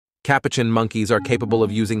Capuchin monkeys are capable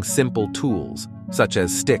of using simple tools, such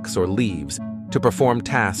as sticks or leaves, to perform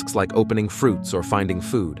tasks like opening fruits or finding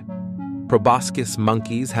food. Proboscis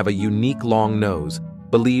monkeys have a unique long nose,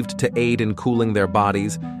 believed to aid in cooling their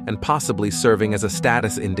bodies and possibly serving as a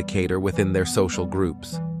status indicator within their social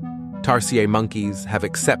groups. Tarsier monkeys have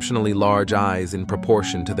exceptionally large eyes in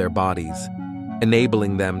proportion to their bodies,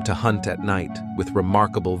 enabling them to hunt at night with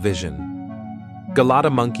remarkable vision.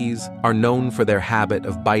 Gelada monkeys are known for their habit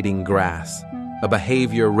of biting grass, a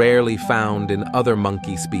behavior rarely found in other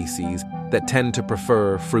monkey species that tend to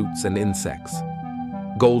prefer fruits and insects.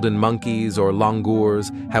 Golden monkeys or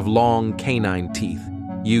langurs have long canine teeth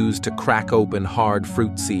used to crack open hard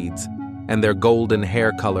fruit seeds, and their golden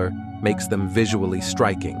hair color makes them visually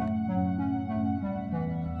striking.